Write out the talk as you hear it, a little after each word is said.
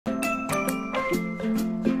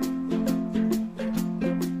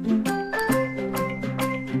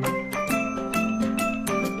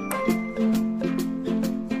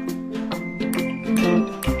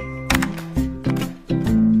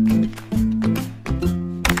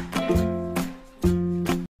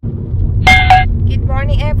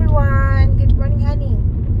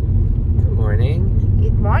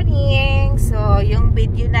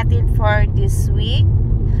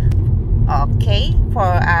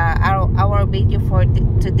video for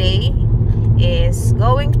today is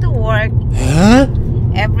going to work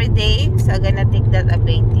every day. So gonna take that a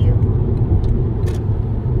video.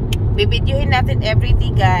 Bibidyohin natin every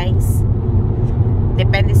day, guys.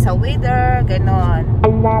 Depende sa weather, ganon.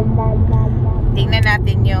 Tingnan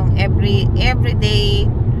natin yung everyday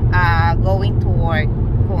going to work,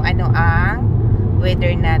 kung ano ang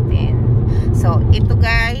weather natin. So ito,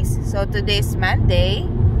 guys, so today's Monday.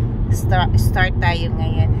 Start tayo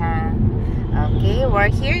ngayon, ha. Okay, we're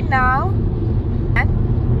here now.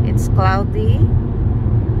 It's cloudy.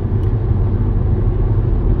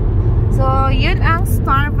 So yun ang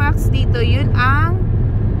Starbucks dito. Yun ang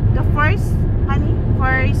the first, honey,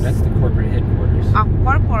 first. That's the corporate headquarters.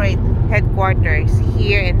 Corporate headquarters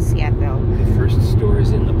here in Seattle. The first store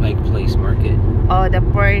is in the Pike Place Market. Oh, the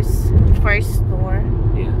first store.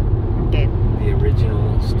 Yeah. Okay. The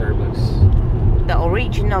original Starbucks. The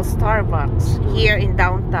original Starbucks here in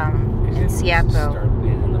downtown in Seattle.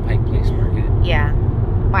 In the Pike Place Market. Yeah,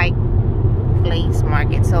 Pike Place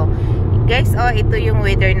Market. So, guys, oh, ito yung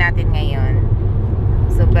weather natin ngayon.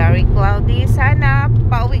 So, very cloudy. Sana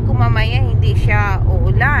pauwi ko mamaya hindi siya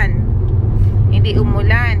uulan. Hindi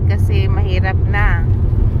umulan kasi mahirap na.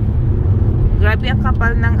 Grabe ang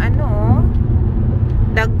kapal ng ano.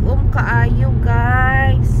 Dagom kaayo,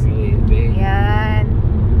 guys. Yan.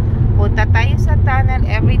 Punta tayo sa tunnel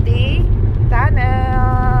everyday.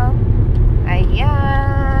 Tunnel.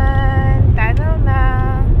 Ayan. Tunnel na.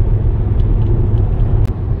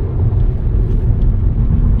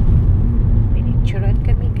 Pinicturean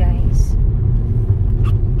kami, guys.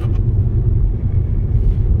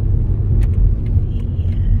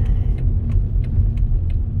 Ayan.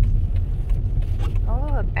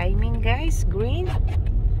 Oh, timing, guys. Green.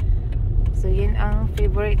 So, yun ang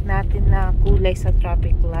favorite natin na kulay sa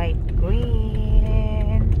traffic light.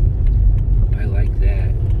 Green. I like that.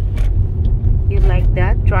 You like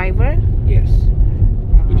that, driver? Yes.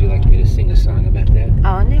 Would you like me to sing a song about that?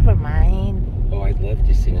 Oh, never mind. Oh, I'd love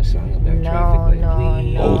to sing a song about traffic light.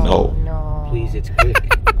 Please. No. Please, it's quick.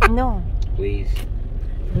 No. Please.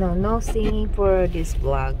 No singing for this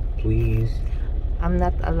vlog. Please. I'm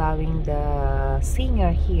not allowing the singer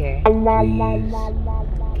here. Please.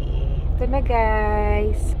 Ito na,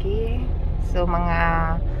 guys. Okay. So,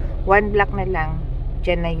 mga 1 block na lang.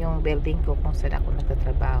 Diyan na yung building ko kung saan ako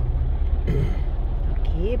nagtatrabaho.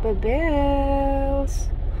 Okay,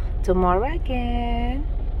 bye-bells. Tomorrow again.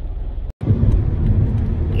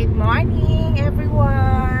 Good morning,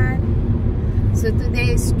 everyone. So,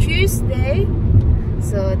 today is Tuesday.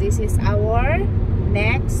 So, this is our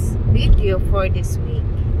next video for this week.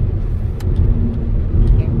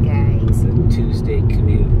 Here, guys. The Tuesday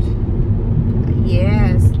commute.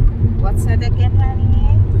 Yes. What's that again,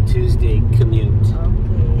 honey? The Tuesday commute.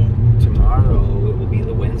 Okay. Tomorrow it will be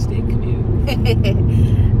the Wednesday commute.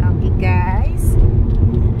 Okay, guys.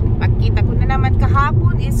 Pagkita ko na naman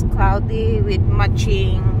kahapon is cloudy with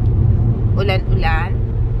matching ulan-ulan.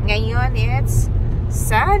 Ngayon it's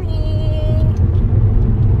sunny.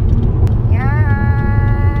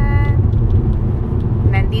 Yan.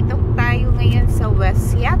 Nandito tayo ngayon sa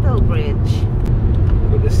West Seattle Bridge.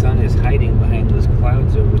 Where the sun is hiding behind those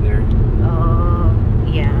clouds over there. Oh,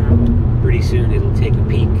 yeah. Pretty soon it'll take a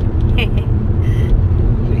peek.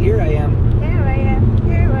 So here I am. Here I am.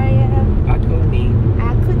 Ako ni.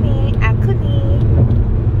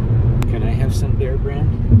 Can I have some Bear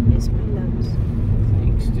Brand? Yes, my loves.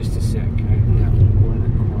 Thanks. Just a sec. I have one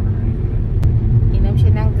in the corner. Inom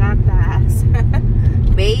siya ng gatas.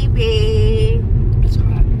 Baby. It's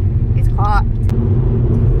hot. It's hot.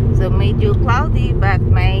 So medyo cloudy but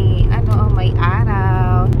may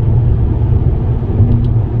araw.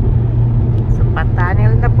 So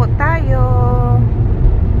pa-tunnel na po tayo.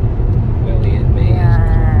 Welly and May.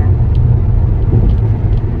 Ayan.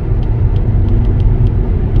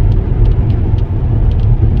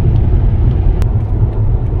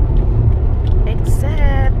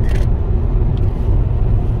 Exit.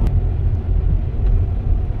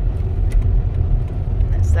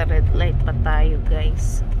 Nasa red light pa tayo,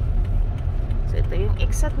 guys. So, ito yung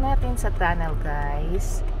exit natin sa tunnel,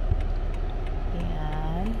 guys.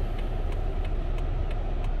 Ayan.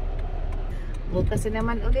 Bukas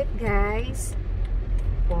naman ulit, guys.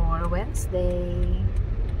 For Wednesday.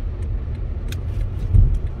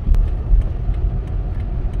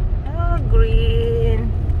 Oh, green.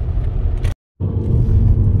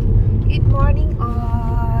 Good morning,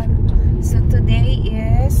 all. So, today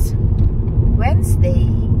is Wednesday.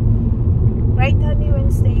 Right, honey?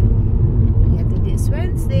 Wednesday. Yeah, today is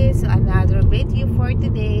Wednesday. So, another video for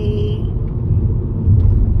today.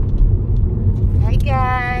 Hi,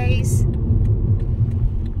 guys.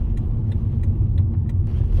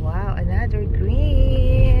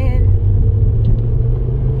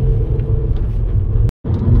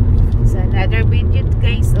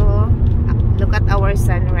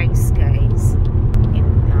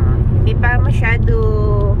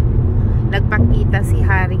 masyado nagpakita si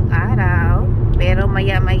Haring Araw, pero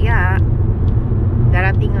maya maya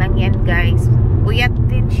darating lang yan guys. Puyat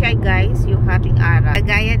din siya guys, yung Haring Araw,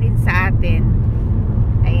 gaya din sa atin.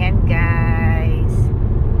 Ayan guys,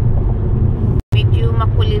 medyo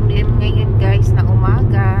makulimlim ngayon guys na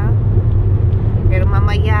umaga, pero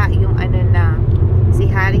mamaya yung ano na, si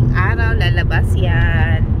Haring Araw lalabas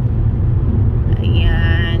yan.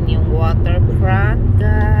 Ayan yung waterfront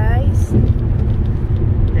guys.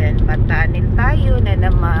 Then patanin tayo na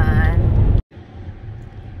naman.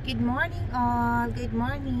 Good morning all, good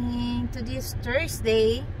morning. Today is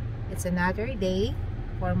Thursday. It's another day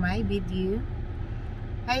for my video.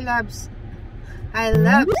 Hi loves, hi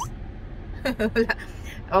loves.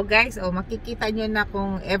 Oh guys, oh makikita nyo na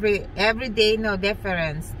kung every day no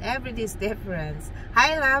difference, every day is difference.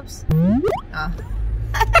 Hi loves. Oh.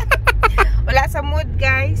 Wala sa mood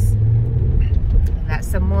guys, wala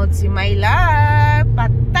sa mood si my love.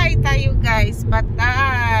 Patay tayo guys,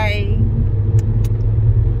 patay.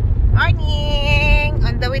 Morning,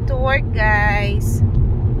 on the way to work guys.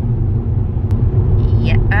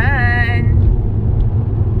 Yan,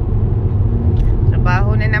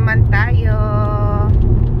 trabaho na naman tayo.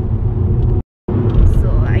 So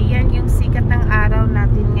ayan yung sikat ng araw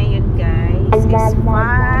natin ngayon guys. It's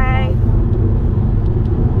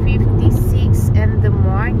 5:56 in the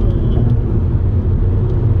morning.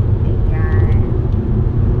 Ayan.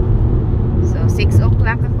 So 6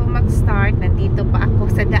 o'clock ako mag-start. Nandito pa ako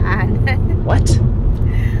sa daanan. What?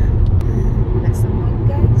 Nasa mood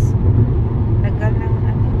guys. Tagal ng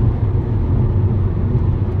ano.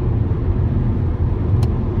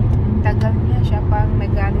 Tagal niya, siya pang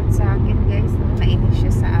nagalit sa akin guys. Nainis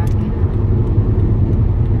siya sa akin.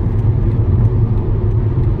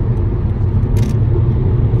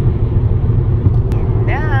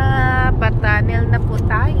 Patanil na po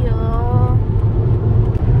tayo.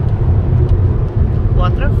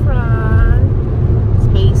 Waterfront,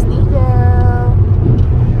 Space Needle.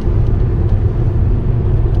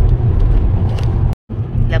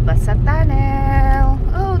 Labas sa tunnel.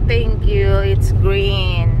 Oh, thank you. It's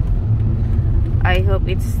green. I hope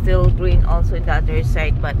it's still green also the other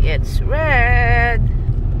side, but it's red.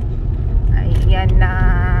 Ayan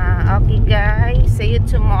na. Okay guys, see you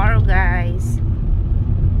tomorrow guys.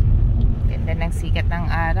 Ganda ng sikat ng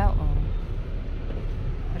araw, oh.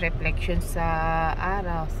 Reflection sa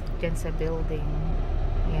araw dyan sa building.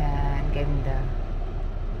 Yan, ganda.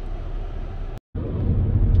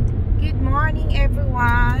 Good morning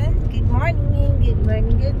everyone. Good morning, good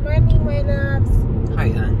morning, good morning my loves. Hi,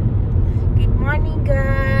 hon. Good morning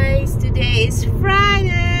guys. Today is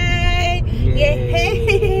Friday.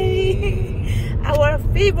 Yay! Our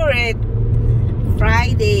favorite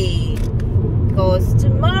Friday. Because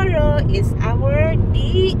tomorrow is our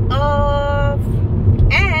day off.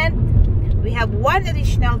 And we have one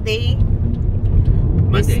additional day.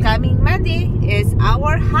 Monday. This coming Monday is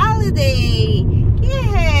our holiday.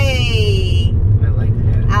 Yay! I like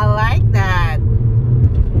that. I like that.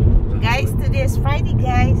 Guys, today is Friday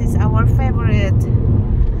guys. It's our favorite.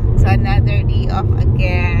 So another day off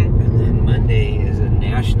again. And then Monday is a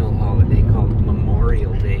national holiday called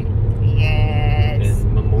Memorial Day. Yes.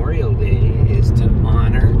 And Memorial Day is to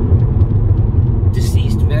honor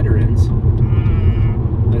deceased veterans.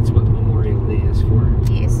 That's what Memorial Day is for.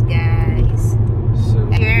 Yes, guys. So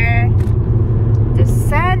Here, the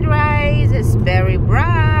sunrise is very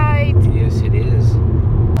bright. yes, it is.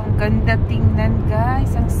 Ang ganda tingnan,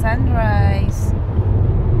 guys, ang sunrise.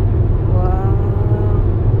 Wow.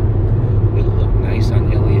 It'll look nice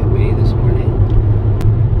on Elliott Bay this morning.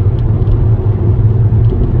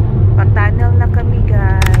 Patanel na kami,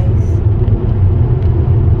 guys.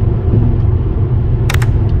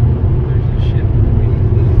 There's a ship.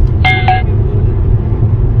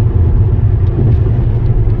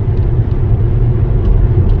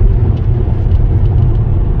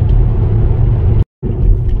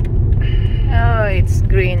 Oh, it's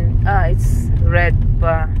green. It's red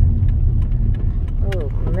pa.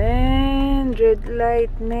 Oh, man. Red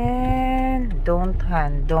light, man. Don't,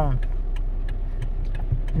 Han. Don't.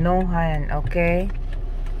 No, Han. Okay?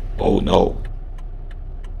 Oh no.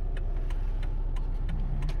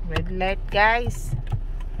 Red light guys.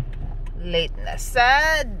 Late na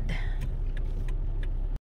sad.